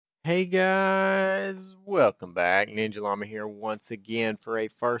Hey guys, welcome back. Ninja Llama here once again for a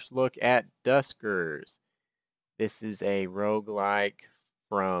first look at Duskers. This is a roguelike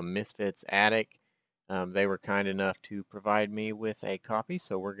from Misfits Attic. They were kind enough to provide me with a copy,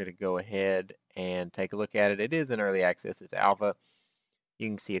 so we're going to go ahead and take a look at it. It is in early access, it's alpha. You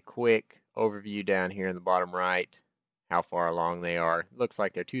can see a quick overview down here in the bottom right, how far along they are. Looks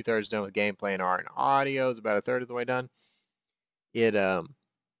like they're 2/3 done with gameplay and art, and audio is about a third of the way done.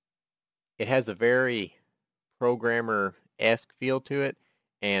 It has a very programmer-esque feel to it,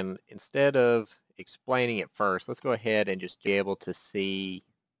 and instead of explaining it first, let's go ahead and just be able to see,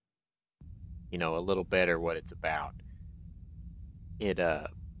 a little better what it's about. It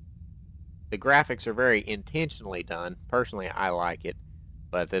the graphics are very intentionally done. Personally, I like it,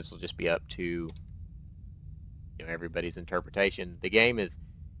 but this will just be up to everybody's interpretation. The game is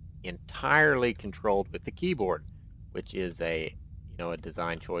entirely controlled with the keyboard, which is a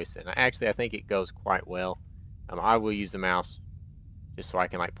design choice, and I think it goes quite well. I will use the mouse just so I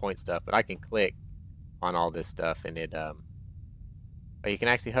can point stuff, but I can click on all this stuff, and you can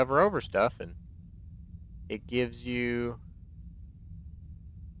actually hover over stuff, and it gives you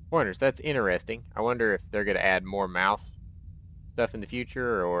pointers. That's interesting. I wonder if they're going to add more mouse stuff in the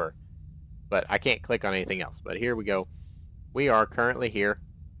future, but I can't click on anything else. But here we go. We are currently here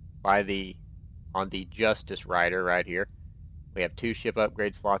on the Justice Rider right here. We have 2 ship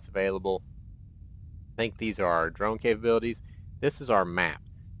upgrade slots available. I think these are our drone capabilities. This is our map.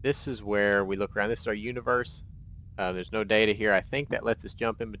 This is where we look around. This is our universe. There's no data here. I think that lets us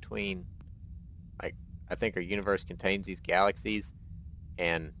jump in between, I think our universe contains these galaxies,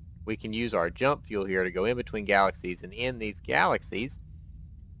 and we can use our jump fuel here to go in between galaxies, and in these galaxies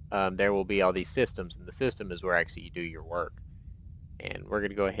there will be all these systems, and the system is where actually you do your work. And we're going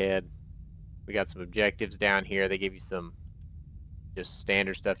to go ahead. We got some objectives down here. They give you some just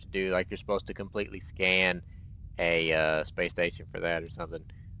standard stuff to do, like you're supposed to completely scan a space station for that or something.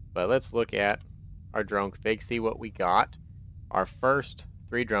 But let's look at our drone config, see what we got. Our first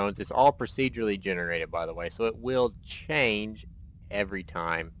 3 drones, it's all procedurally generated, by the way, so it will change every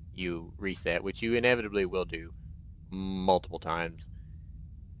time you reset, which you inevitably will do multiple times.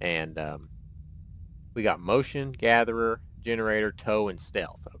 And we got motion, gatherer, generator, tow, and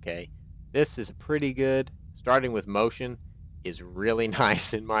stealth. Okay, this is pretty good. Starting with motion is really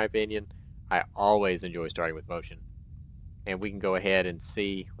nice in my opinion. I always enjoy starting with motion. And we can go ahead and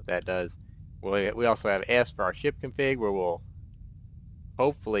see what that does. We also have S for our ship config, where we'll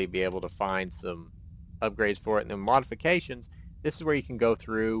hopefully be able to find some upgrades for it. And then modifications, this is where you can go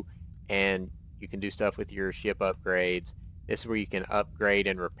through and you can do stuff with your ship upgrades. This is where you can upgrade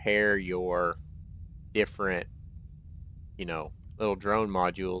and repair your different, little drone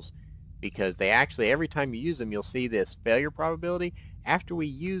modules, because they actually, every time you use them, you'll see this failure probability. After we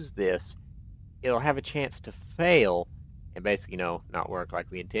use this, it'll have a chance to fail and basically, not work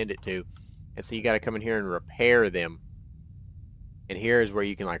like we intend it to. And so you got to come in here and repair them. And here is where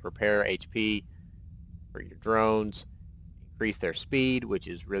you can repair HP for your drones, increase their speed, which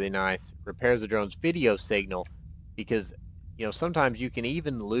is really nice. Repairs the drone's video signal, because sometimes you can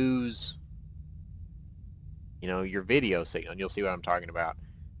even lose your video signal, and you'll see what I'm talking about.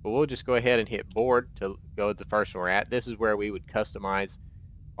 But we'll just go ahead and hit board to go to the first one we're at. This is where we would customize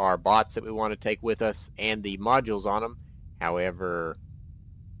our bots that we want to take with us and the modules on them. However,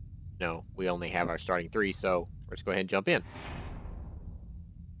 we only have our starting 3, so let's go ahead and jump in.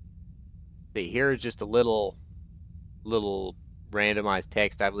 See, here is just a little randomized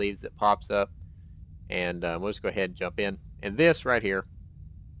text, I believe, that pops up, and we'll just go ahead and jump in. And this right here,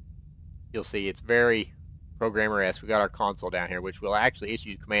 you'll see it's very programmer-esque. We got our console down here, which we'll actually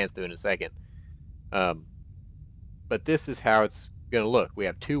issue commands to in a second. But this is how it's going to look. We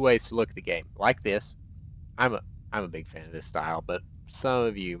have 2 ways to look at the game, like this. I'm a big fan of this style, but some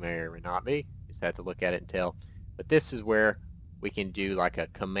of you may or may not be. Just have to look at it and tell. But this is where we can do like a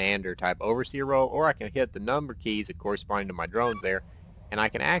commander type overseer role, or I can hit the number keys corresponding to my drones there, and I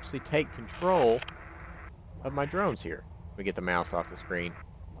can actually take control of my drones here. We get the mouse off the screen.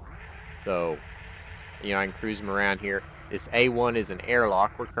 So I can cruise them around here. This A1 is an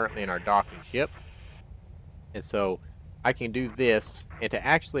airlock. We're currently in our docking ship. And so I can do this, and to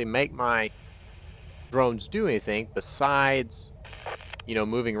actually make my drones do anything besides,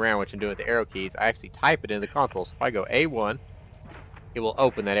 moving around, which I'm doing with the arrow keys, I actually type it in the console. So if I go A1, it will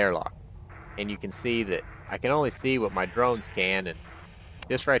open that airlock. And you can see that I can only see what my drones can, and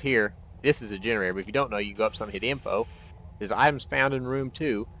this right here, this is a generator. But if you don't know, you go up some, hit info. There's items found in room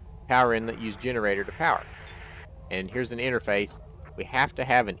 2. Power inlet, use generator to power. And here's an interface. We have to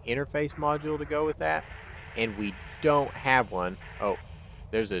have an interface module to go with that, and we don't have one. Oh,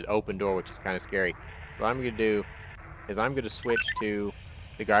 there's an open door, which is kind of scary. So what I'm going to do is I'm going to switch to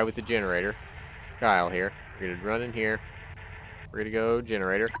the guy with the generator, Kyle here. We're going to run in here. We're going to go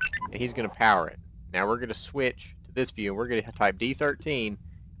generator, and he's going to power it. Now we're going to switch to this view, and we're going to type D13,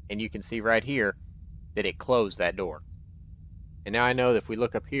 and you can see right here that it closed that door. And now I know that if we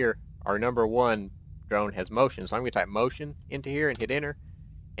look up here, our number 1 drone has motion, so I'm going to type motion into here and hit enter,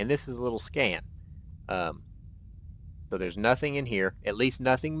 and this is a little scan. So there's nothing in here, at least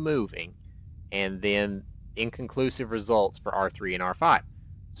nothing moving, and then inconclusive results for R3 and R5.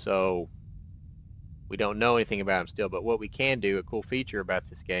 So we don't know anything about them still, but what we can do, a cool feature about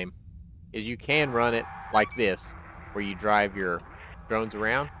this game, is you can run it like this, where you drive your drones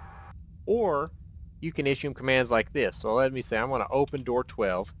around, or you can issue them commands like this. So let me say I want to open door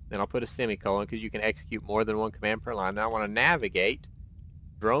 12, then I'll put a semicolon because you can execute more than one command per line. Now I want to navigate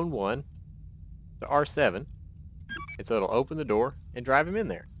drone 1 to R7, and so it'll open the door and drive him in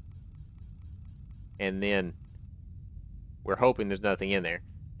there. And then we're hoping there's nothing in there.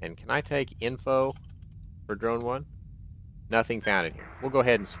 And can I take info for drone 1? Nothing found in here. We'll go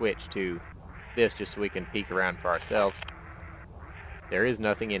ahead and switch to this just so we can peek around for ourselves. There is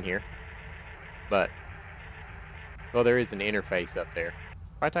nothing in here. But, well, there is an interface up there.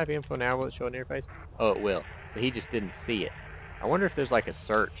 If I type info now, will it show an interface? Oh, it will. So he just didn't see it. I wonder if there's like a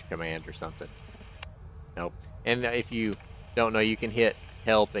search command or something. Nope. And if you don't know, you can hit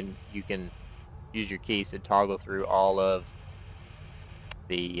help and you can use your keys to toggle through all of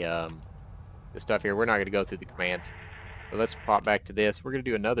the stuff here. We're not going to go through the commands. So let's pop back to this. We're going to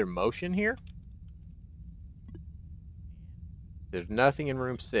do another motion here. There's nothing in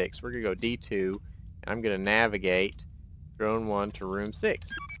room 6. We're going to go D2, and I'm going to navigate drone 1 to room 6.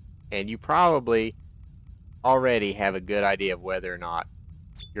 And you probably already have a good idea of whether or not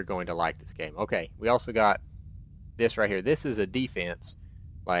you're going to like this game. Okay, we also got this right here. This is a defense,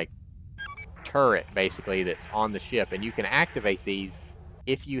 like turret basically, that's on the ship, and you can activate these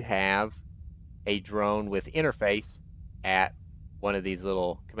if you have a drone with interface at one of these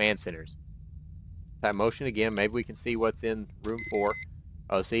little command centers. That motion again, maybe we can see what's in room 4.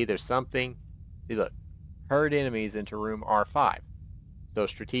 Oh, see, there's something. See, look, herd enemies into room R5. So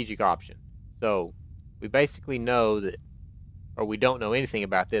strategic option. So we basically know that, or we don't know anything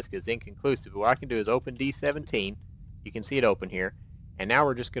about this because it's inconclusive. What I can do is open D17. You can see it open here. And now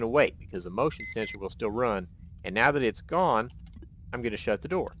we're just going to wait because the motion sensor will still run. And now that it's gone, I'm going to shut the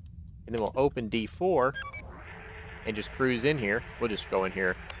door. And then we'll open D4 and just cruise in here. We'll just go in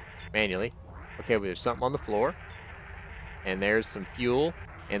here manually. Okay, well, there's something on the floor. And there's some fuel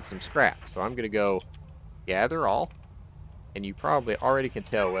and some scrap. So I'm going to go gather all. And you probably already can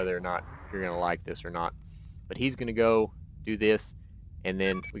tell whether or not you're going to like this or not. But he's going to go do this. And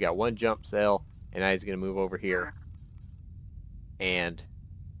then we got one jump cell. And now he's going to move over here. And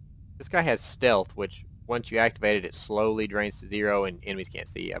this guy has stealth, which once you activate it, it slowly drains to 0 and enemies can't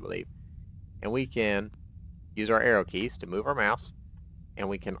see you, I believe. And we can use our arrow keys to move our mouse. And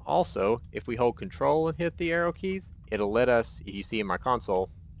we can also, if we hold control and hit the arrow keys, it'll let us, if you see in my console,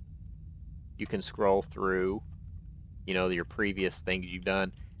 you can scroll through, you know, your previous things you've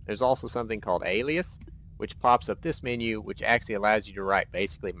done. There's also something called alias, which pops up this menu, which actually allows you to write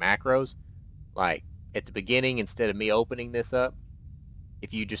basically macros. Like at the beginning, instead of me opening this up,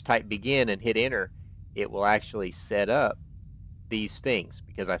 if you just type begin and hit enter, it will actually set up these things.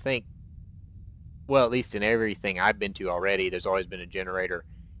 Because I think, well, at least in everything I've been to already, there's always been a generator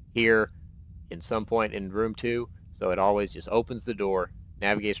here in some point in room 2. So it always just opens the door,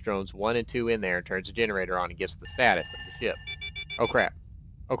 navigates drones 1 and 2 in there, and turns the generator on and gets the status of the ship. Oh crap.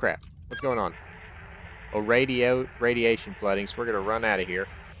 Oh crap. What's going on? Oh, radiation flooding, so we're going to run out of here.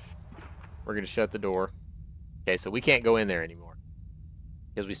 We're going to shut the door. Okay, so we can't go in there anymore.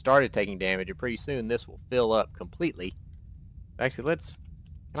 Because we started taking damage, and pretty soon this will fill up completely. Actually,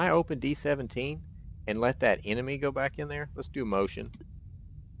 can I open D17 and let that enemy go back in there? Let's do motion.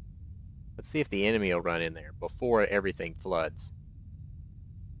 Let's see if the enemy will run in there before everything floods.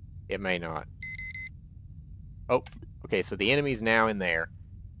 It may not. Oh, okay, so the enemy's now in there.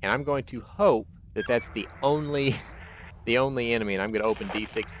 And I'm going to hope that that's the only enemy, and I'm going to open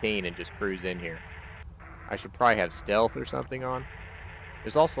D16 and just cruise in here. I should probably have stealth or something on.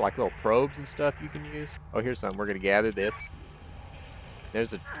 There's also like little probes and stuff you can use. Oh, here's something. We're going to gather this.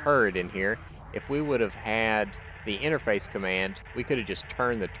 There's a turret in here. If we would have had the interface command, we could have just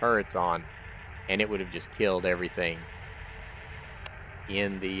turned the turrets on, and it would have just killed everything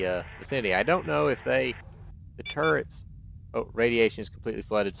in the vicinity. I don't know if the turrets... Oh, radiation is completely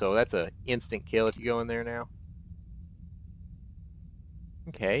flooded, so that's an instant kill if you go in there now.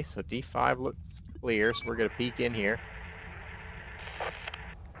 Okay, so D5 looks clear, so we're going to peek in here.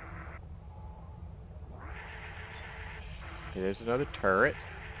 Okay, there's another turret.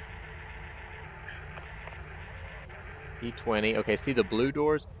 D20. Okay, see the blue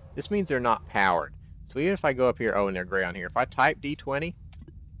doors? This means they're not powered. So even if I go up here, oh, and they're gray on here. If I type D20,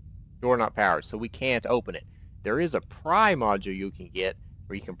 door not powered, so we can't open it. There is a pry module you can get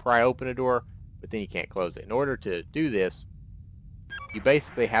where you can pry open a door, but then you can't close it. In order to do this, you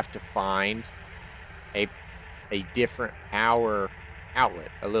basically have to find a different power outlet,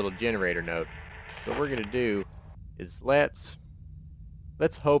 a little generator node. So what we're going to do is let's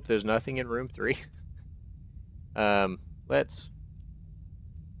hope there's nothing in room 3. Let's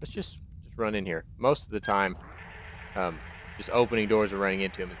just run in here. Most of the time, just opening doors and running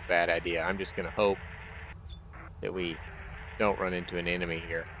into them is a bad idea. I'm just going to hope that we don't run into an enemy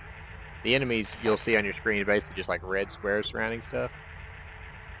here. The enemies you'll see on your screen are basically just like red squares surrounding stuff.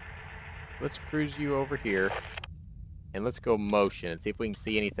 Let's cruise you over here, and let's go motion and see if we can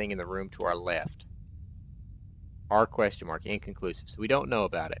see anything in the room to our left. R question mark, inconclusive. So we don't know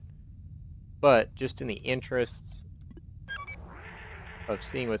about it. But just in the interests of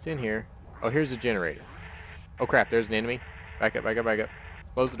seeing what's in here, oh, here's a generator. Oh crap, there's an enemy. Back up, back up, back up.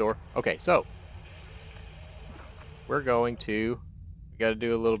 Close the door. Okay, so we're going to, we got to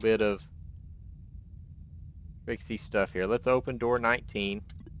do a little bit of fixy stuff here. Let's open door 19.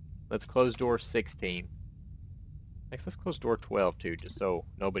 Let's close door 16. Next, let's close door 12 too, just so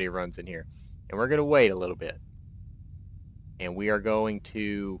nobody runs in here. And we're going to wait a little bit. And we are going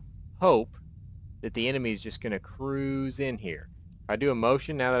to hope that the enemy is just going to cruise in here. If I do a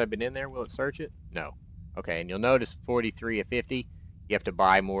motion now that I've been in there, will it search it? No. Okay, and you'll notice 43 of 50, you have to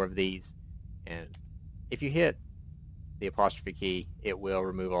buy more of these. And if you hit the apostrophe key, it will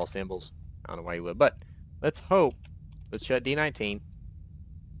remove all symbols. I don't know why you would, but let's hope. Let's shut D19.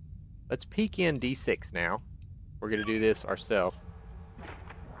 Let's peek in D6 now. We're going to do this ourselves.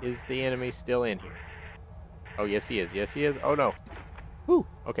 Is the enemy still in here? Oh, yes he is. Yes he is. Oh no. Whew.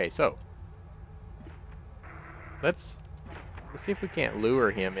 Okay, so let's see if we can't lure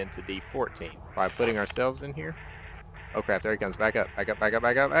him into D14 by putting ourselves in here. Oh crap, there he comes. Back up, back up, back up,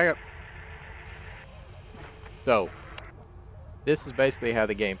 back up, back up. So this is basically how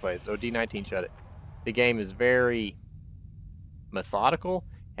the game plays. So D19, shut it. The game is very methodical,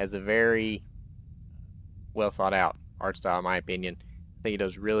 has a very well thought out art style in my opinion. I think it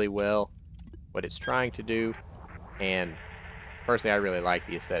does really well what it's trying to do, and personally I really like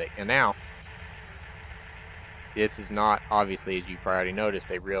the aesthetic. And now, this is not, obviously, as you probably already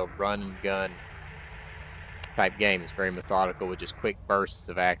noticed, a real run and gun type game. It's very methodical with just quick bursts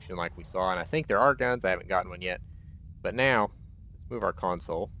of action like we saw, and I think there are guns. I haven't gotten one yet. But now, let's move our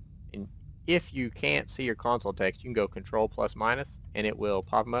console. And if you can't see your console text, you can go Control plus minus, and it will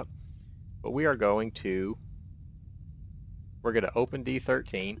pop them up. But we are going to, we're going to open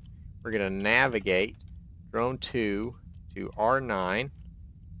D13. We're going to navigate Drone 2 to R9,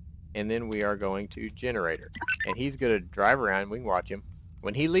 and then we are going to Generator. And he's going to drive around, we can watch him.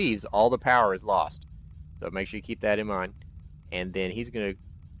 When he leaves, all the power is lost. So make sure you keep that in mind. And then he's going to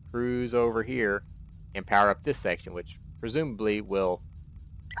cruise over here and power up this section, which presumably will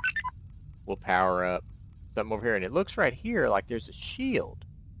power up something over here. And it looks right here like there's a shield.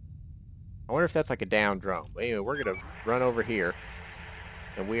 I wonder if that's like a down drone. But anyway, we're going to run over here,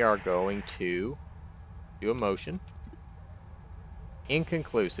 and we are going to do a motion.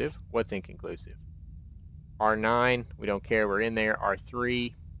 Inconclusive. What's inconclusive? R9, we don't care, we're in there.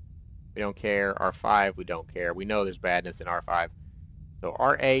 R3, we don't care. R5, we don't care. We know there's badness in R5. So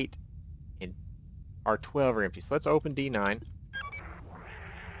R8 and R12 are empty. So let's open D9.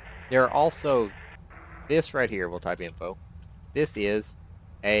 There are also, this right here, we'll type info. This is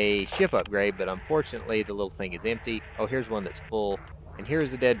a ship upgrade, but unfortunately the little thing is empty. Oh, here's one that's full, and here's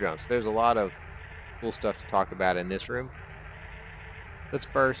the dead drone. So there's a lot of cool stuff to talk about in this room. Let's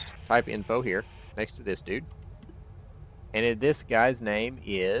first type info here next to this dude. And this guy's name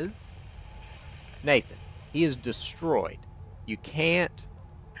is Nathan. He is destroyed. You can't,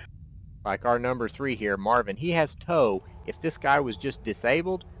 like our number 3 here, Marvin, he has tow. If this guy was just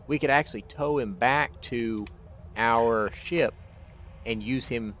disabled, we could actually tow him back to our ship and use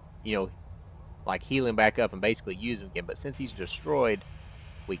him, you know, like heal him back up and basically use him again. But since he's destroyed,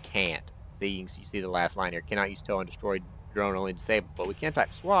 we can't. See, you see the last line here. Cannot use tow on destroyed drone, only disabled. But we can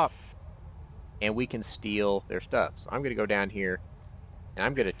type swap, and we can steal their stuff. So I'm going to go down here, and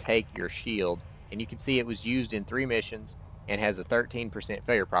I'm going to take your shield. And you can see it was used in 3 missions and has a 13%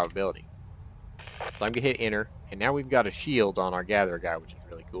 failure probability. So I'm going to hit enter, and now we've got a shield on our gatherer guy, which is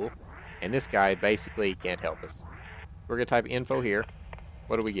really cool. And this guy basically can't help us. We're going to type info here.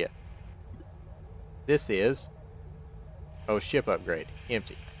 What do we get? This is, oh, ship upgrade,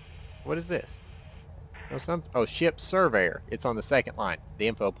 empty. What is this? No, oh, ship surveyor. It's on the second line. The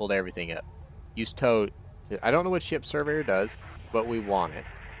info pulled everything up. Use tow. I don't know what ship surveyor does, but we want it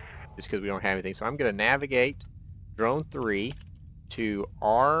just because we don't have anything. So I'm going to navigate drone 3 to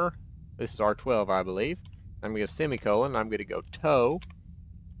R. This is R12, I believe. I'm going to semicolon. I'm going to go tow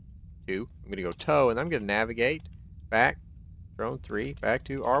 2. I'm going to go tow, and I'm going to navigate back drone 3 back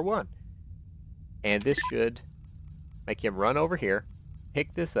to R1. And this should make him run over here,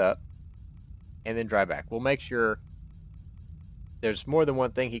 pick this up, and then drive back. We'll make sure there's more than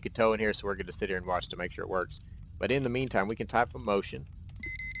one thing he could tow in here, so we're going to sit here and watch to make sure it works. But in the meantime, we can type a motion.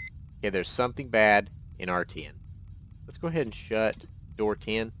 Okay, there's something bad in R10. Let's go ahead and shut door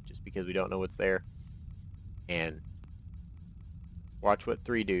 10, just because we don't know what's there. And watch what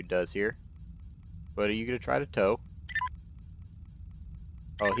 3 dude does here. What are you going to try to tow?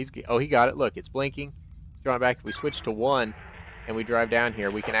 Oh, he got it. Look, it's blinking. It's drawing back. If we switch to 1 and we drive down here,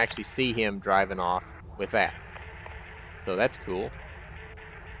 we can actually see him driving off with that. So that's cool.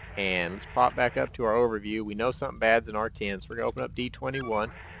 And let's pop back up to our overview. We know something bad's in R10, so we're going to open up D21.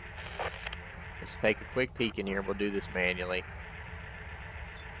 Let's take a quick peek in here. We'll do this manually.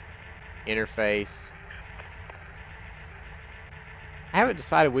 Interface. I haven't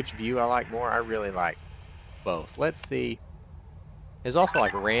decided which view I like more. I really like both. Let's see. There's also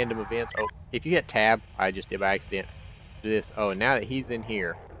like random events. Oh, if you hit tab, I just did by accident. Do this. Oh, and now that he's in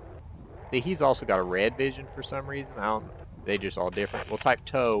here, see, he's also got a red vision for some reason. I don't. They're just all different. We'll type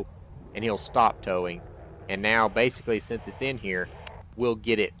tow, and he'll stop towing. And now, basically, since it's in here, we'll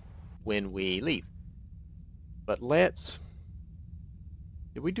get it when we leave. But let's.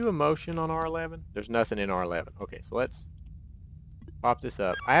 Did we do a motion on R11? There's nothing in R11. Okay, so let's pop this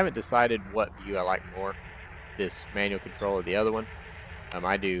up. I haven't decided what view I like more, this manual control or the other one.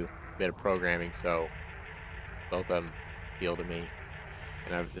 I do a bit of programming, so both of them appeal to me.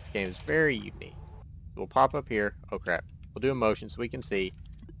 And this game is very unique. So we'll pop up here. Oh crap. We'll do a motion so we can see.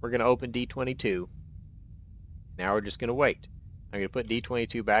 We're going to open D22. Now we're just going to wait. I'm going to put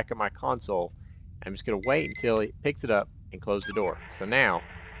D22 back in my console. I'm just going to wait until it picks it up and close the door. So now,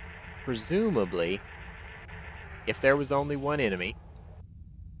 presumably, if there was only one enemy,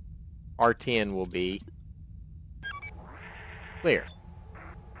 R10 will be clear.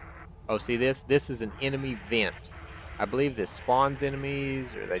 Oh, see this? This is an enemy vent. I believe this spawns enemies,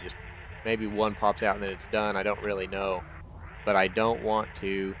 or they just, maybe one pops out and then it's done. I don't really know. But I don't want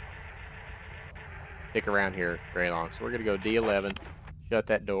to stick around here very long. So we're going to go D11, shut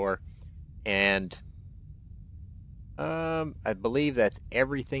that door, and I believe that's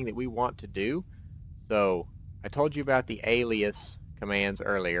everything that we want to do. So I told you about the alias commands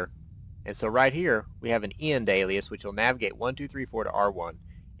earlier. And so right here, we have an end alias, which will navigate 1, 2, 3, 4 to R1. And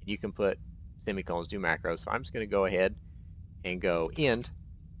you can put semicolons, do macros. So I'm just going to go ahead and go end.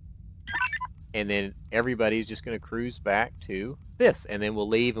 And then everybody's just going to cruise back to this. And then we'll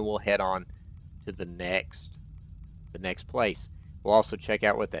leave and we'll head on to the next place. We'll also check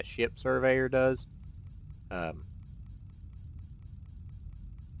out what that ship surveyor does. Come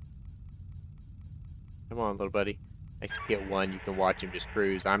on, little buddy. Next you hit 1, you can watch him just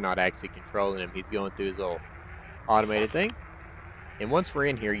cruise. I'm not actually controlling him. He's going through his little automated thing. And once we're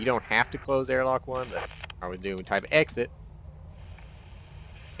in here, you don't have to close airlock 1, but all we do, we type exit,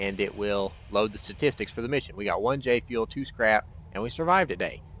 and it will load the statistics for the mission. We got 1 J fuel, 2 scrap, and we survived a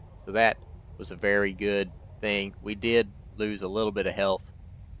day. So that was a very good thing. We did lose a little bit of health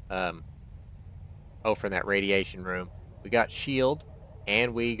from that radiation room. We got shield,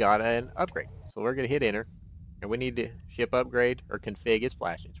 and we got an upgrade. So we're going to hit enter, and we need to ship upgrade or config is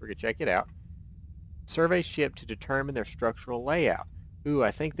flashing. So we're going to check it out. Survey ship to determine their structural layout. Ooh,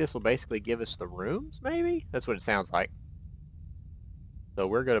 I think this will basically give us the rooms, maybe? That's what it sounds like. So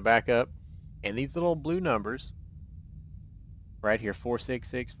we're going to back up, and these little blue numbers, right here,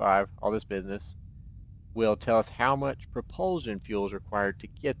 4665, all this business, will tell us how much propulsion fuel is required to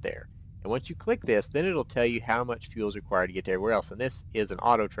get there. And once you click this, then it'll tell you how much fuel is required to get to everywhere else. And this is an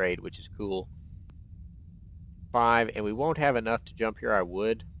auto trade, which is cool. 5, and we won't have enough to jump here. I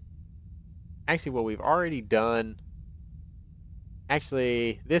would. Actually, what we've already done,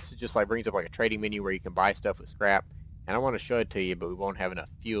 actually, this is just like brings up like a trading menu where you can buy stuff with scrap. And I want to show it to you, but we won't have enough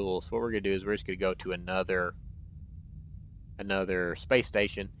fuel. So what we're going to do is we're just going to go to another space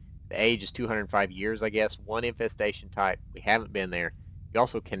station. The age is 205 years, I guess. 1 infestation type. We haven't been there. You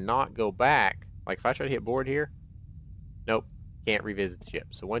also cannot go back. Like if I try to hit board here, nope, can't revisit the ship.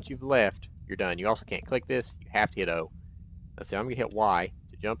 So once you've left, you're done. You also can't click this. You have to hit O. Let's see, I'm going to hit Y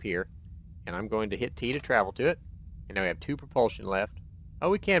to jump here. And I'm going to hit T to travel to it. And now we have 2 propulsion left.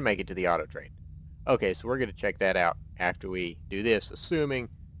 Oh, we can make it to the auto trade. Okay, so we're going to check that out after we do this, assuming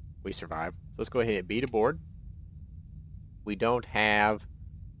We survive. So let's go ahead and beat aboard. We don't have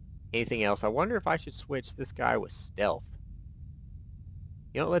anything else. I wonder if I should switch this guy with stealth.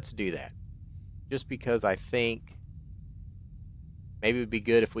 You know, let's do that. Just because I think maybe it would be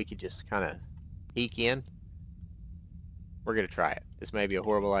good if we could just kind of peek in. We're going to try it. This may be a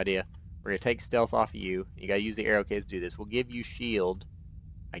horrible idea. We're going to take stealth off of you. You got to use the arrow keys to do this. We'll give you shield,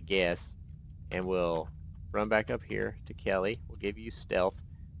 I guess, and we'll run back up here to Kelly. We'll give you stealth.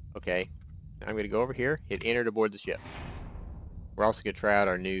 Okay. Now I'm going to go over here, hit enter to board the ship. We're also going to try out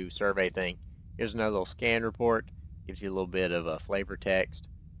our new survey thing. Here's another little scan report. Gives you a little bit of a flavor text.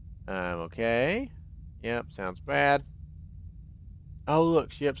 Okay. Yep, sounds bad. Oh,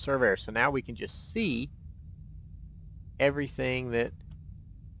 look, ship surveyor. So now we can just see everything that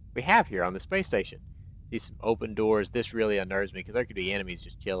we have here on the space station. See some open doors. This really unnerves me because there could be enemies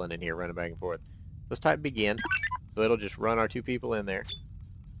just chilling in here, running back and forth. Let's type begin. So it'll just run our 2 people in there.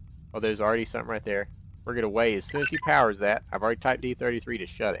 Oh, there's already something right there. We're going to wait. As soon as he powers that, I've already typed D33 to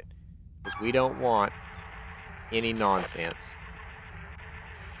shut it. Because we don't want any nonsense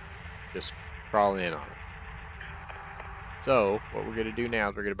just crawling in on us. So, what we're going to do now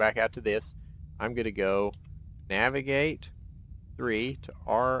is we're going to back out to this. I'm going to go navigate 3 to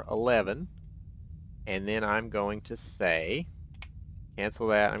R11. And then I'm going to say, cancel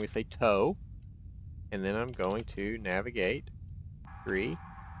that, I'm going to say tow. And then I'm going to navigate 3,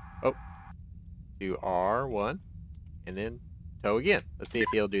 to R1, and then tow again. Let's see if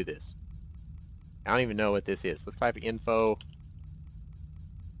he'll do this. I don't even know what this is. Let's type info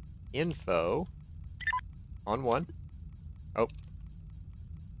on 1. Oh.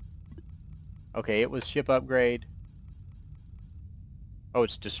 Okay, it was ship upgrade. Oh,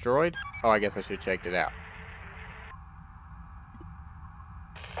 it's destroyed? Oh, I guess I should have checked it out.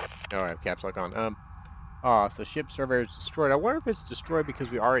 No, I have caps lock on. So ship surveyor is destroyed. I wonder if it's destroyed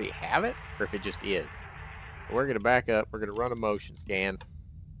because we already have it, or if it just is. But we're going to back up. We're going to run a motion scan.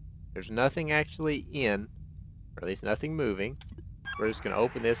 There's nothing actually in, or at least nothing moving. We're just going to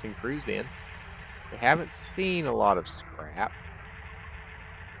open this and cruise in. We haven't seen a lot of scrap.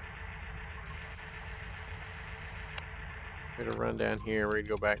 We're going to run down here. We're going to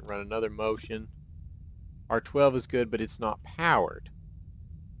go back and run another motion. R12 is good, but it's not powered.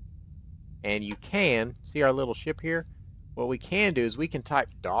 And you can, see our little ship here? What we can do is we can type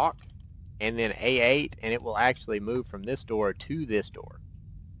dock and then A8 and it will actually move from this door to this door.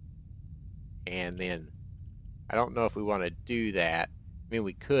 And then, I don't know if we want to do that. I mean,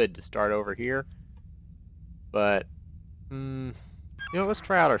 we could to start over here. But, you know, let's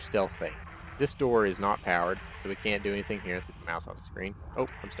try out our stealth thing. This door is not powered, so we can't do anything here. Let's get the mouse off the screen. Oh,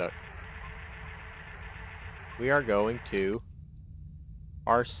 I'm stuck. We are going to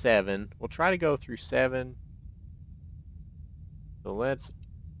R7. We'll try to go through 7. So let's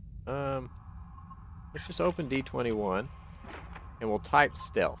just open D21 and we'll type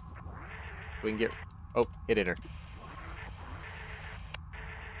stealth. We can get, oh, hit enter.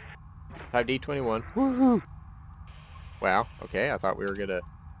 Type D21. Woohoo! Wow, okay, I thought we were gonna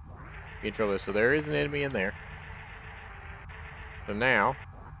be in trouble. So there is an enemy in there. So now,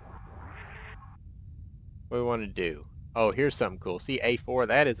 what do we want to do? Oh, here's something cool. See A4?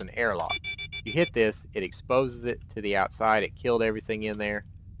 That is an airlock. You hit this, it exposes it to the outside. It killed everything in there.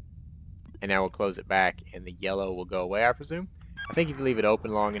 And now we'll close it back, and the yellow will go away, I presume. I think if you leave it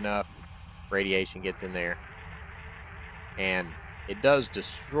open long enough, radiation gets in there. And it does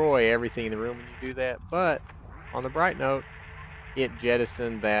destroy everything in the room when you do that. But, on the bright note, it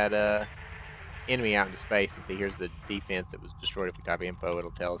jettisoned that enemy out into space. And see, here's the defense that was destroyed. If we type info,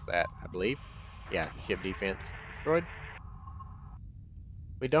 it'll tell us that, I believe. Yeah, ship defense destroyed.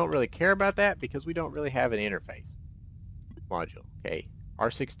 We don't really care about that because we don't really have an interface module. Okay,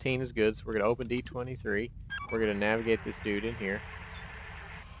 R16 is good, so we're going to open D23. We're going to navigate this dude in here.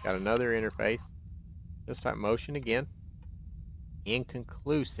 Got another interface. Let's type motion again.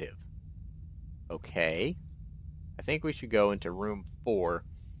 Inconclusive. Okay. I think we should go into room 4.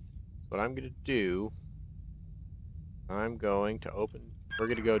 So what I'm going to do, I'm going to open, we're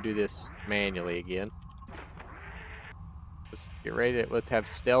going to go do this manually again. Let's get ready to, let's have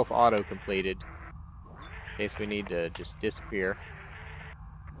stealth auto completed in case we need to just disappear.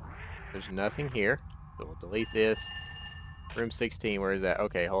 There's nothing here, so we'll delete this. Room 16, where is that?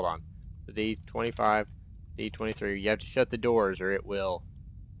 Okay, hold on. So D25, D23, you have to shut the doors or it will.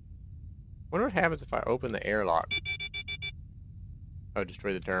 Wonder what happens if I open the airlock. Oh,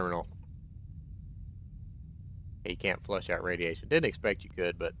 destroy the terminal. You can't flush out radiation. Didn't expect you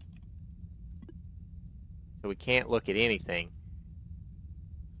could, but... So we can't look at anything.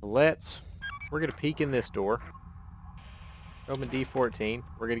 So we're going to peek in this door. Open D14.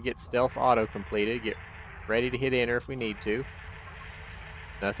 We're going to get stealth auto completed. Get ready to hit enter if we need to.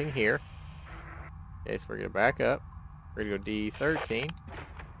 Nothing here. Okay, so we're going to back up. We're going to go D13.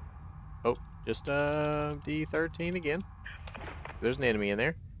 Oh, just D13 again. There's an enemy in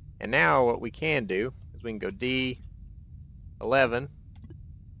there. And now what we can do is we can go D11.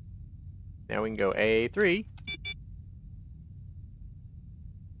 Now we can go A3.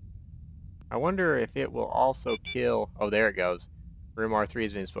 I wonder if it will also kill... Oh, there it goes. Room R3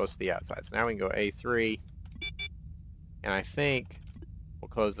 has been exposed to the outside. So now we can go A3. And I think we'll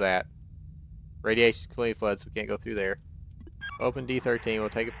close that. Radiation's completely flooded, so we can't go through there. Open D13. We'll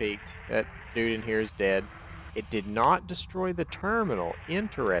take a peek. That dude in here is dead. It did not destroy the terminal.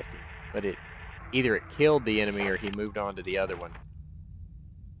 Interesting. But either it killed the enemy or he moved on to the other one.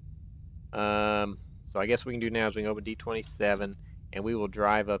 So I guess what we can do now is we can open D27 and we will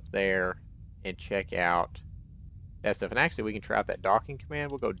drive up there and check out that stuff. And actually we can try out that docking command.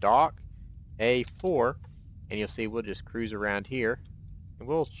 We'll go dock A4 and you'll see we'll just cruise around here and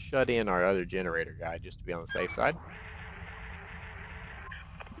we'll shut in our other generator guy just to be on the safe side.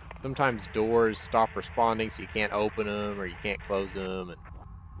 Sometimes doors stop responding so you can't open them or you can't close them.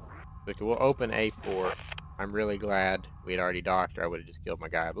 And we'll open A4. I'm really glad we had already docked or I would have just killed my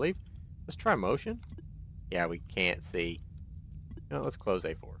guy, I believe. Let's try motion. Yeah, we can't see. No, let's close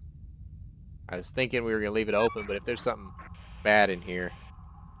A4. I was thinking we were going to leave it open, but if there's something bad in here,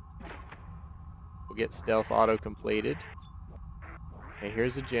 we'll get stealth auto completed. Okay,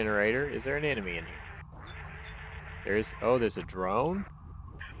 here's a generator. Is there an enemy in here? Oh, there's a drone.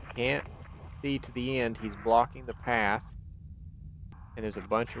 Can't see to the end. He's blocking the path. And there's a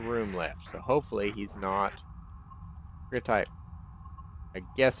bunch of room left. So hopefully he's not... We're going to type... I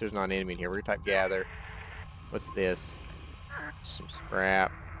guess there's not an enemy in here. We're going to type gather. What's this? Some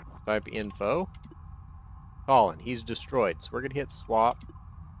scrap. Let's type info. Colin. He's destroyed. So we're going to hit swap.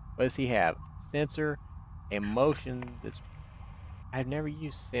 What does he have? Sensor and motion. I've never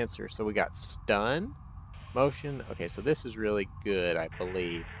used sensor. So we got stun. Motion. Okay, so this is really good, I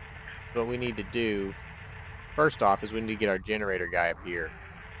believe. What we need to do, first off, is we need to get our generator guy up here.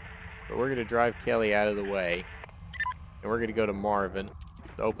 But we're going to drive Kelly out of the way. And we're going to go to Marvin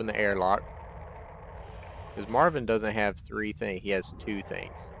to open the airlock. Because Marvin doesn't have 3 things. He has 2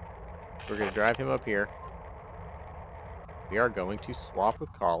 things. We're going to drive him up here. We are going to swap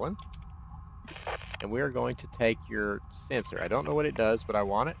with Colin. And we are going to take your sensor. I don't know what it does, but I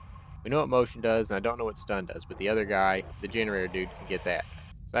want it. We know what motion does, and I don't know what stun does. But the other guy, the generator dude, can get that.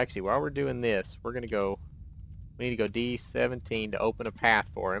 So actually, while we're doing this, we're going to go... We need to go D17 to open a path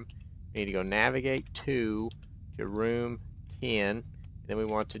for him. We need to go navigate to room 10. And then we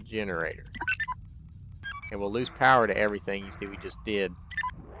want to generator. And we'll lose power to everything. You see we just did.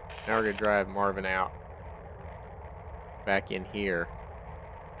 Now we're going to drive Marvin out. Back in here.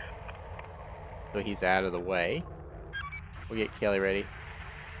 So he's out of the way. We'll get Kelly ready.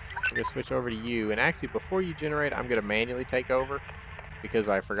 We're going to switch over to you. And actually, before you generate, I'm going to manually take over. Because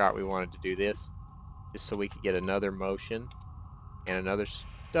I forgot we wanted to do this. Just so we could get another motion. And another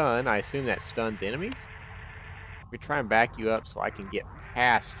stun. I assume that stuns enemies. We try and back you up so I can get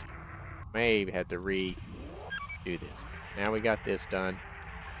past. Maybe have to redo this. Now we got this done.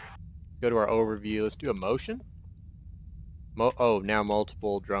 Let's go to our overview. Let's do a motion. Oh, now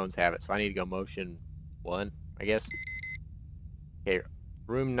multiple drones have it. So I need to go motion 1, I guess. Okay,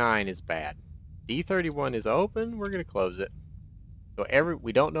 room 9 is bad. D31 is open. We're going to close it. So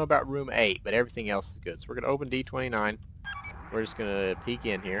we don't know about room 8, but everything else is good. So we're going to open D29. We're just going to peek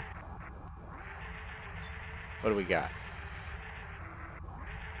in here. What do we got?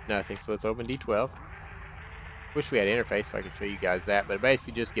 Nothing. So let's open D12. Wish we had interface so I could show you guys that. But it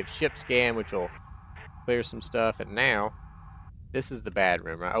basically just gives ship scan, which will clear some stuff. And now, this is the bad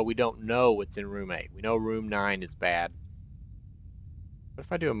room, right? Oh, we don't know what's in room 8. We know room 9 is bad. What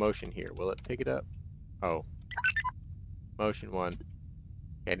if I do a motion here? Will it pick it up? Oh. Motion 1.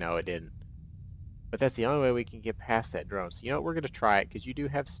 Okay, no, it didn't. But that's the only way we can get past that drone. So you know what? We're going to try it because you do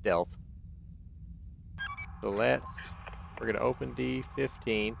have stealth. So we're going to open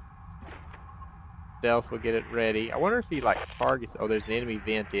D15. Stealth will get it ready. I wonder if he, like, targets... Oh, there's an enemy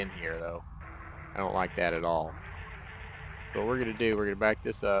vent in here, though. I don't like that at all. So what we're going to do, we're going to back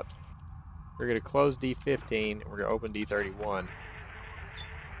this up. We're going to close D15, and we're going to open D31. Now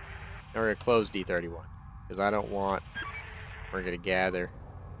we're going to close D31, because I don't want... We're going to gather.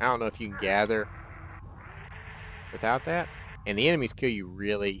 I don't know if you can gather without that. And the enemies kill you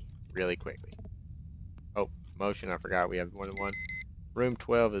really, really quickly. Oh, motion, I forgot we have more than one. Room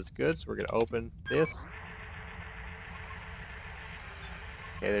 12 is good, so we're going to open this.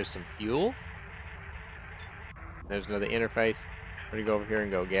 Okay, there's some fuel. There's another interface. We're going to go over here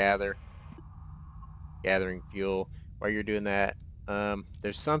and go gather. Gathering fuel. While you're doing that,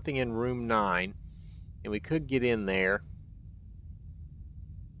 there's something in room 9, and we could get in there.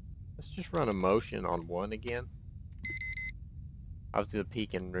 Let's just run a motion on 1 again. Obviously, the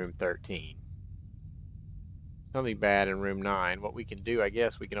peak in room 13. Something bad in room 9. What we can do, I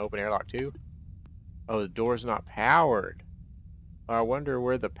guess, we can open airlock 2. Oh, the door's not powered. I wonder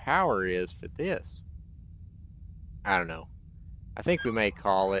where the power is for this. I don't know. I think we may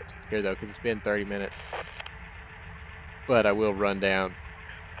call it here, though, because it's been 30 minutes. But I will run down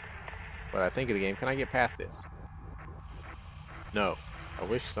what I think of the game. Can I get past this? No. I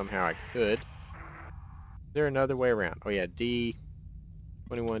wish somehow I could. Is there another way around? Oh, yeah, D21,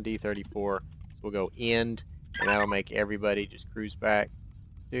 D34. So we'll go end, and that'll make everybody just cruise back.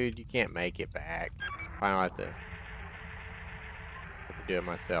 Dude, you can't make it back. Finally, have to do it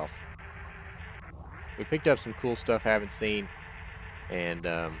myself. We picked up some cool stuff I haven't seen, and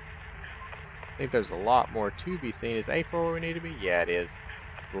I think there's a lot more to be seen. Is A4 where we need to be? Yeah, it is.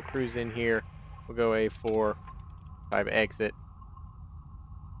 We'll cruise in here. We'll go A4, 5 exit.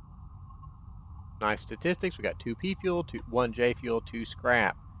 Nice statistics. We got 2 P fuel, 1 J fuel, 2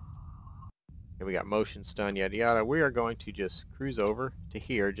 scrap. Okay, we got motion stun, yada yada. We are going to just cruise over to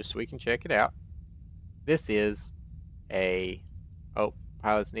here just so we can check it out. This is a... Oh,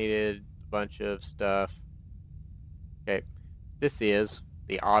 pilots needed, a bunch of stuff. Okay, this is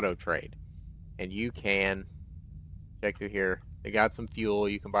the auto trade. And you can check through here. They got some fuel.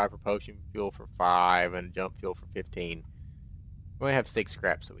 You can buy propulsion fuel for 5 and jump fuel for 15. We only have 6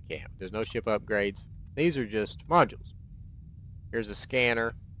 scraps, so we can't. There's no ship upgrades. These are just modules. Here's a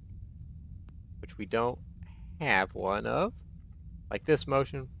scanner, which we don't have one of. Like this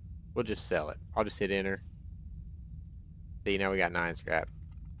motion, we'll just sell it. I'll just hit enter. See, now we got 9 scrap.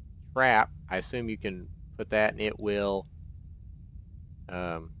 Trap, I assume you can put that and it will,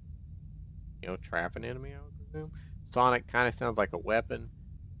 trap an enemy, I would presume. Sonic kind of sounds like a weapon.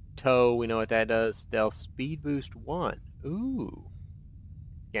 Tow, we know what that does. Stealth speed boost 1. Ooh.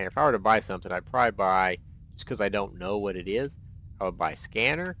 Scanner. If I were to buy something, I'd probably buy, just because I don't know what it is, I would buy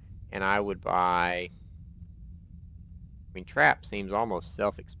scanner, and I would buy, trap seems almost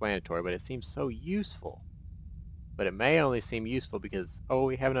self-explanatory, but it seems so useful. But it may only seem useful because, oh,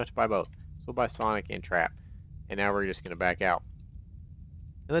 we have enough to buy both. So we'll buy sonic and trap. And now we're just going to back out.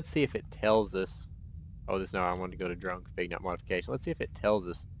 And let's see if it tells us, I wanted to go to drone config, not modification. Let's see if it tells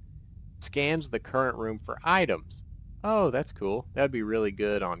us, scans the current room for items. Oh, that's cool. That'd be really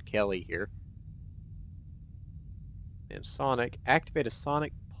good on Kelly here. And sonic, activate a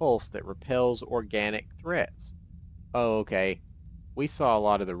sonic pulse that repels organic threats. Oh, okay. We saw a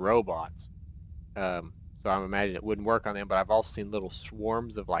lot of the robots. So I'm imagining it wouldn't work on them, but I've also seen little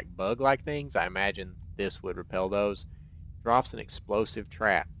swarms of like bug-like things. I imagine this would repel those. Drops an explosive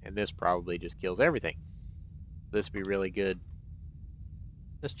trap, and this probably just kills everything. This would be really good.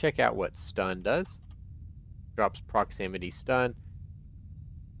 Let's check out what stun does. Drops proximity stun,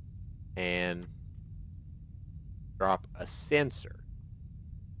 and drop a sensor.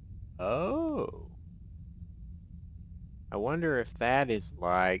 Oh. I wonder if that is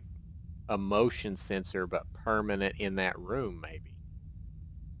like a motion sensor but permanent in that room, maybe.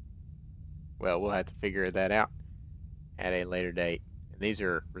 Well, we'll have to figure that out at a later date. And these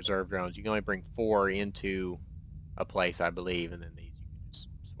are reserve drones. You can only bring 4 into a place, I believe, and then these you can just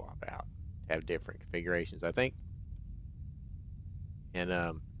swap out. Have different configurations, I think. And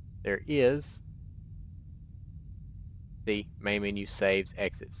there is, see, main menu saves,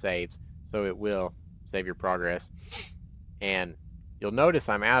 exit saves, so it will save your progress. And you'll notice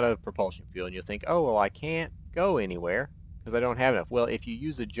I'm out of propulsion fuel, and you'll think, oh, well, I can't go anywhere because I don't have enough. Well, if you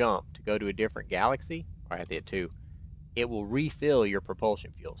use a jump to go to a different galaxy, or I have to hit 2, it will refill your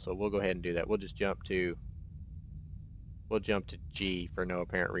propulsion fuel. So we'll go ahead and do that. We'll jump to G for no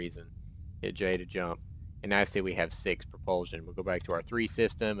apparent reason. Hit J to jump. And now see we have 6 propulsion. We'll go back to our 3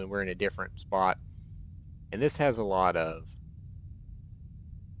 system, and we're in a different spot. And this has a lot of,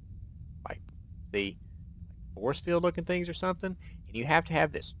 like, see, force field looking things or something. And you have to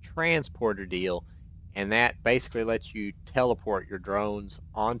have this transporter deal, and that basically lets you teleport your drones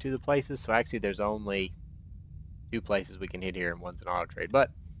onto the places. So actually there's only 2 places we can hit here, and one's an auto trade.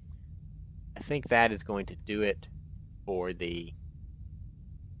 But I think that is going to do it for the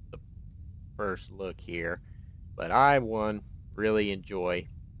first look here. But I, one, really enjoy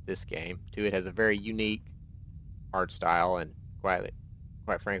this game. 2, it has a very unique art style, and quite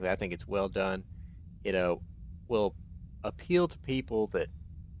frankly, I think it's well done. It will appeal to people that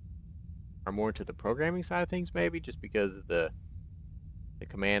are more into the programming side of things, maybe, just because of the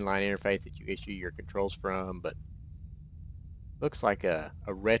command line interface that you issue your controls from. But Looks like a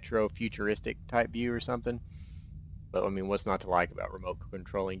retro futuristic type view or something. But I mean, what's not to like about remote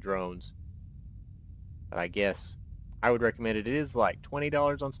controlling drones? But I guess I would recommend it. It is like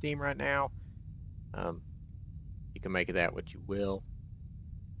 $20 on Steam right now. You can make of that what you will.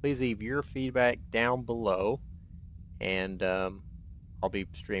 Please leave your feedback down below, and I'll be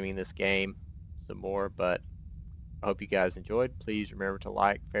streaming this game some more, but I hope you guys enjoyed. Please remember to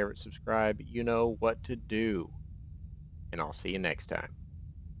like, favorite, subscribe. You know what to do. And I'll see you next time.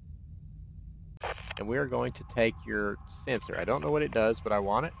 And we are going to take your sensor. I don't know what it does, but I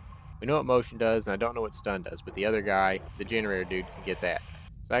want it. We know what motion does, and I don't know what stun does, but the other guy, the generator dude, can get that.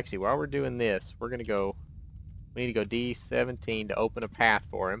 So actually, while we're doing this, we need to go D17 to open a path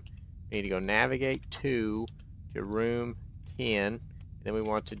for him. We need to go navigate to room 10, and then we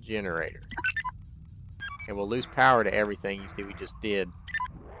want to generator. And we'll lose power to everything. You see we just did.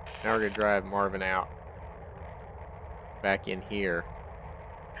 Now we're going to drive Marvin out back in here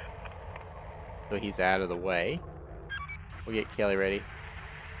so he's out of the way. We'll get Kelly ready.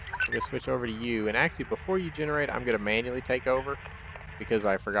 We're going to switch over to you. And actually, before you generate, I'm going to manually take over because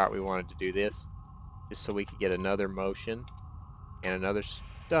I forgot we wanted to do this. Just so we could get another motion and another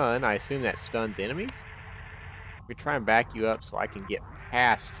stun. I assume that stuns enemies. We try and back you up so I can get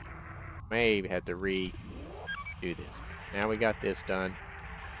past you. Maybe have to redo this. Now we got this done.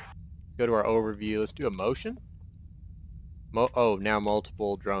 Let's go to our overview. Let's do a motion. Oh, now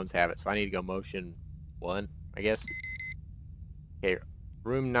multiple drones have it, so I need to go motion 1, I guess. Okay,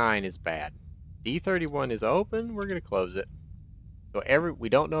 room 9 is bad. D31 is open. We're going to close it. So we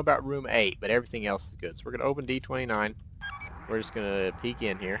don't know about room 8, but everything else is good. So we're going to open D29. We're just going to peek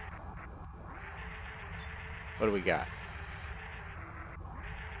in here. What do we got?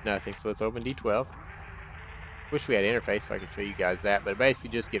 Nothing. So let's open D12. Wish we had interface so I could show you guys that, but it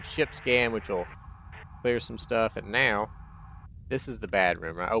basically just gives ship scan, which will clear some stuff. And now, this is the bad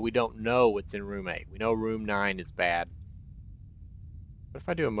room, right? Oh, we don't know what's in room 8. We know room 9 is bad. What if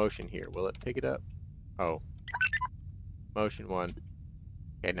I do a motion here? Will it pick it up? Oh. Motion 1.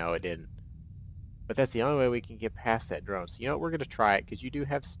 Okay, no, it didn't. But that's the only way we can get past that drone. So you know what? We're going to try it because you do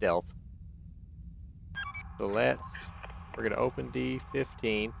have stealth. So we're going to open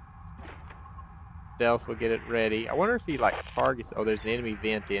D15. Stealth will get it ready. I wonder if he like targets. Oh, there's an enemy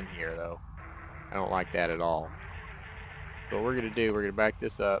vent in here though. I don't like that at all. So what we're going to do, we're going to back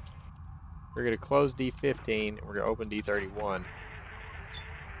this up. We're going to close D15 and we're going to open D31. Now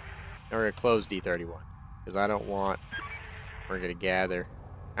we're going to close D31 because I don't want. We're going to gather.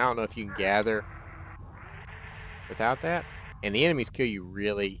 I don't know if you can gather without that. And the enemies kill you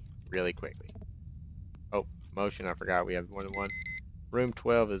really, really quickly. Oh, motion, I forgot we have more than one. Room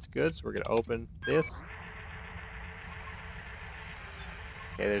 12 is good, so we're going to open this.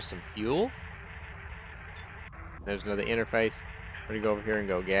 Okay, there's some fuel. There's another interface. We're going to go over here and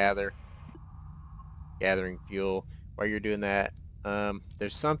go gather. Gathering fuel. While you're doing that,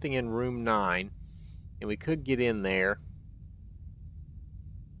 there's something in room 9, and we could get in there.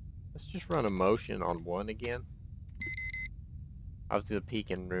 Let's just run a motion on 1 again. I was going to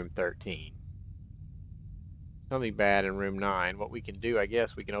peek in room 13. Something bad in room 9. What we can do, I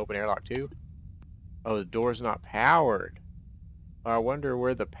guess, we can open airlock 2. Oh, the door's not powered. I wonder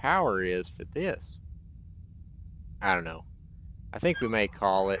where the power is for this. I don't know. I think we may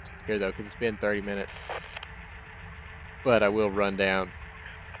call it here, though, because it's been 30 minutes. But I will run down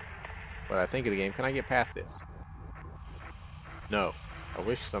what I think of the game. Can I get past this? No. I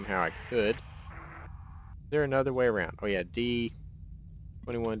wish somehow I could. Is there another way around? Oh, yeah, D21,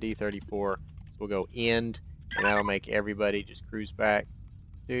 D34. So we'll go end. And that'll make everybody just cruise back.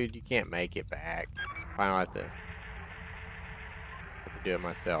 Dude, you can't make it back. I'll have to do it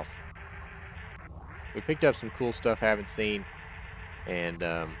myself. We picked up some cool stuff I haven't seen. And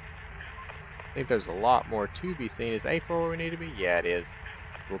I think there's a lot more to be seen. Is A4 where we need to be? Yeah, it is.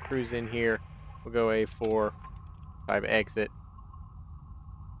 We'll cruise in here. We'll go A4. Type exit.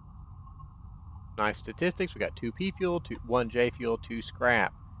 Nice statistics. We got 2 P fuel, 1 J fuel, 2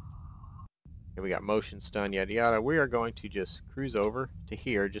 scrap. And we got motion, stun, yada yada. We are going to just cruise over to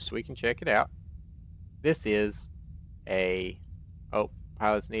here just so we can check it out. This is a... Oh,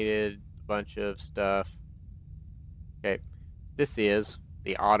 pilots needed, a bunch of stuff. Okay, this is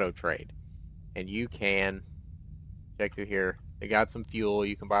the auto trade. And you can check through here. They got some fuel.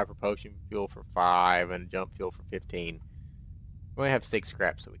 You can buy propulsion fuel for 5 and jump fuel for 15. We only have 6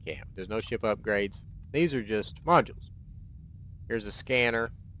 scrap, so we can't. There's no ship upgrades. These are just modules. Here's a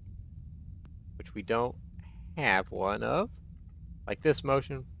scanner, which we don't have one of. Like this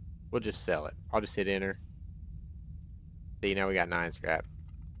motion, we'll just sell it. I'll just hit enter. See, now we got 9 scrap.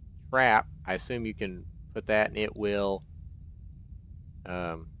 Trap, I assume you can put that and it will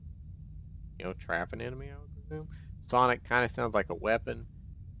You know, trap an enemy, I would presume. Sonic kind of sounds like a weapon.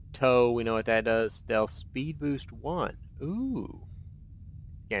 Toe, we know what that does. Stealth, speed boost 1. Ooh.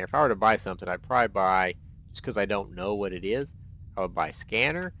 Scanner. If I were to buy something, I'd probably buy, just because I don't know what it is, I would buy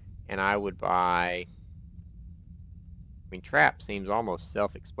scanner, and I would buy, I mean, trap seems almost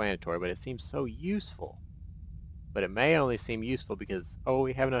self-explanatory, but it seems so useful. But it may only seem useful because, oh,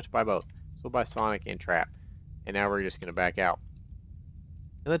 we have enough to buy both. So we'll buy Sonic and Trap. And now we're just going to back out.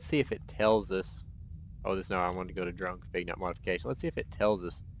 And let's see if it tells us, oh, no, I wanted to go to drone config, not modification. Let's see if it tells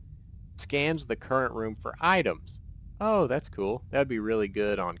us, scans the current room for items. Oh, that's cool. That'd be really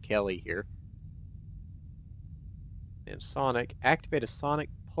good on Kelly here. And Sonic, activate a Sonic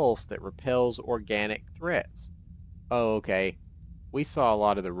pulse that repels organic threats. Oh, okay. We saw a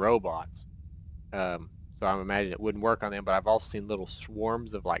lot of the robots. So I'm imagining it wouldn't work on them, but I've also seen little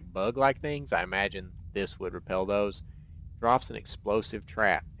swarms of like bug-like things. I imagine this would repel those. Drops an explosive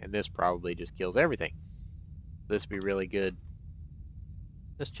trap, and this probably just kills everything. This would be really good.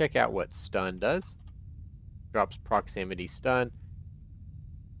 Let's check out what stun does. Drops proximity stun,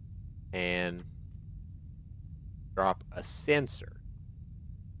 and drop a sensor.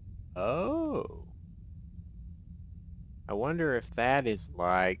 Oh. I wonder if that is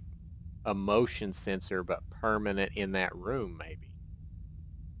like a motion sensor but permanent in that room, maybe.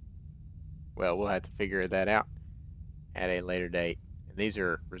 Well, we'll have to figure that out at a later date. And these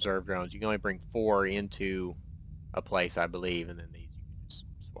are reserve drones. You can only bring 4 into a place, I believe, and then these you can just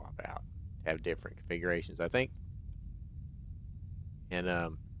swap out. Have different configurations, I think. And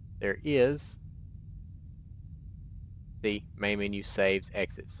there is, see, main menu saves,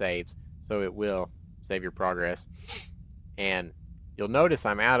 exit saves, so it will save your progress. And you'll notice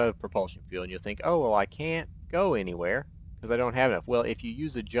I'm out of propulsion fuel, and you'll think, oh, well, I can't go anywhere because I don't have enough. Well, if you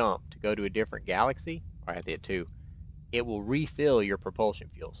use a jump to go to a different galaxy, or I have to hit 2, it will refill your propulsion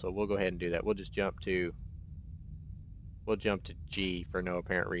fuel. So we'll go ahead and do that. We'll just jump to, G for no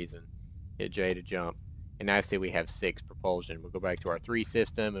apparent reason. Hit J to jump. And now see we have 6 propulsion. We'll go back to our 3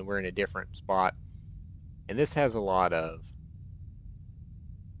 system, and we're in a different spot. And this has a lot of,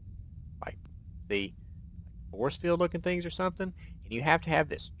 like, see, force field looking things or something. And you have to have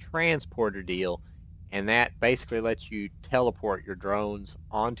this transporter deal, and that basically lets you teleport your drones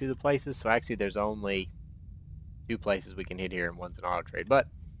onto the places. So actually there's only 2 places we can hit here, and one's an auto trade. But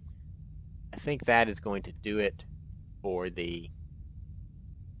I think that is going to do it for the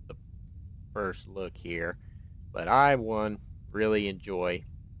first look here. But I, 1, really enjoy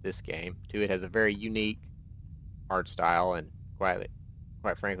this game. 2, it has a very unique art style, and quite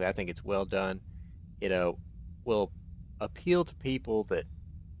frankly, I think it's well done. It will appeal to people that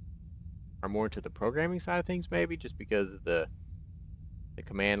are more into the programming side of things, maybe, just because of the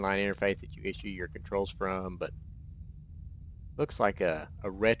command line interface that you issue your controls from. But looks like a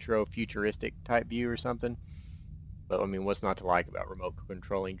retro futuristic type view or something. But I mean, what's not to like about remote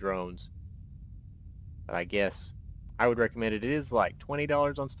controlling drones? But I guess I would recommend it. It is like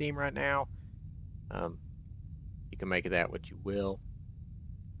 $20 on Steam right now. You can make of that what you will.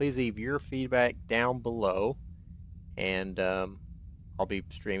 Please leave your feedback down below, and I'll be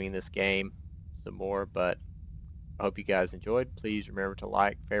streaming this game some more, but I hope you guys enjoyed. Please remember to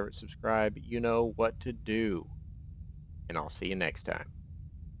like, favorite, subscribe. You know what to do, and I'll see you next time.